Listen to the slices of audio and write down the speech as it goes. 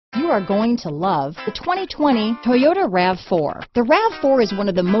are going to love the 2020 Toyota RAV4. The RAV4 is one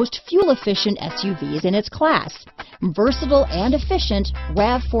of the most fuel-efficient SUVs in its class. Versatile and efficient,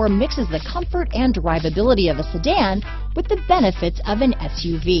 RAV4 mixes the comfort and drivability of a sedan with the benefits of an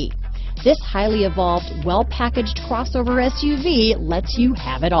SUV. This highly evolved, well-packaged crossover SUV lets you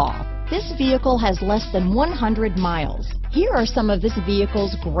have it all. This vehicle has less than 100 miles. Here are some of this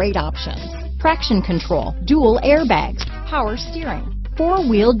vehicle's great options: traction control, dual airbags, power steering,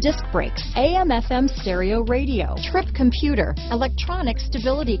 four-wheel disc brakes, AM/FM stereo radio, trip computer, electronic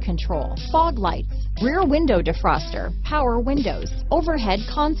stability control, fog lights, rear window defroster, power windows, overhead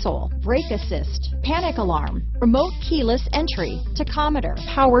console, brake assist, panic alarm, remote keyless entry, tachometer,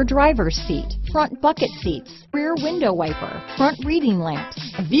 power driver's seat, front bucket seats, rear window wiper, front reading lamps.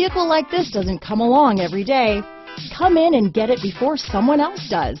 A vehicle like this doesn't come along every day. Come in and get it before someone else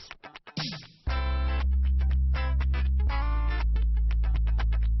does.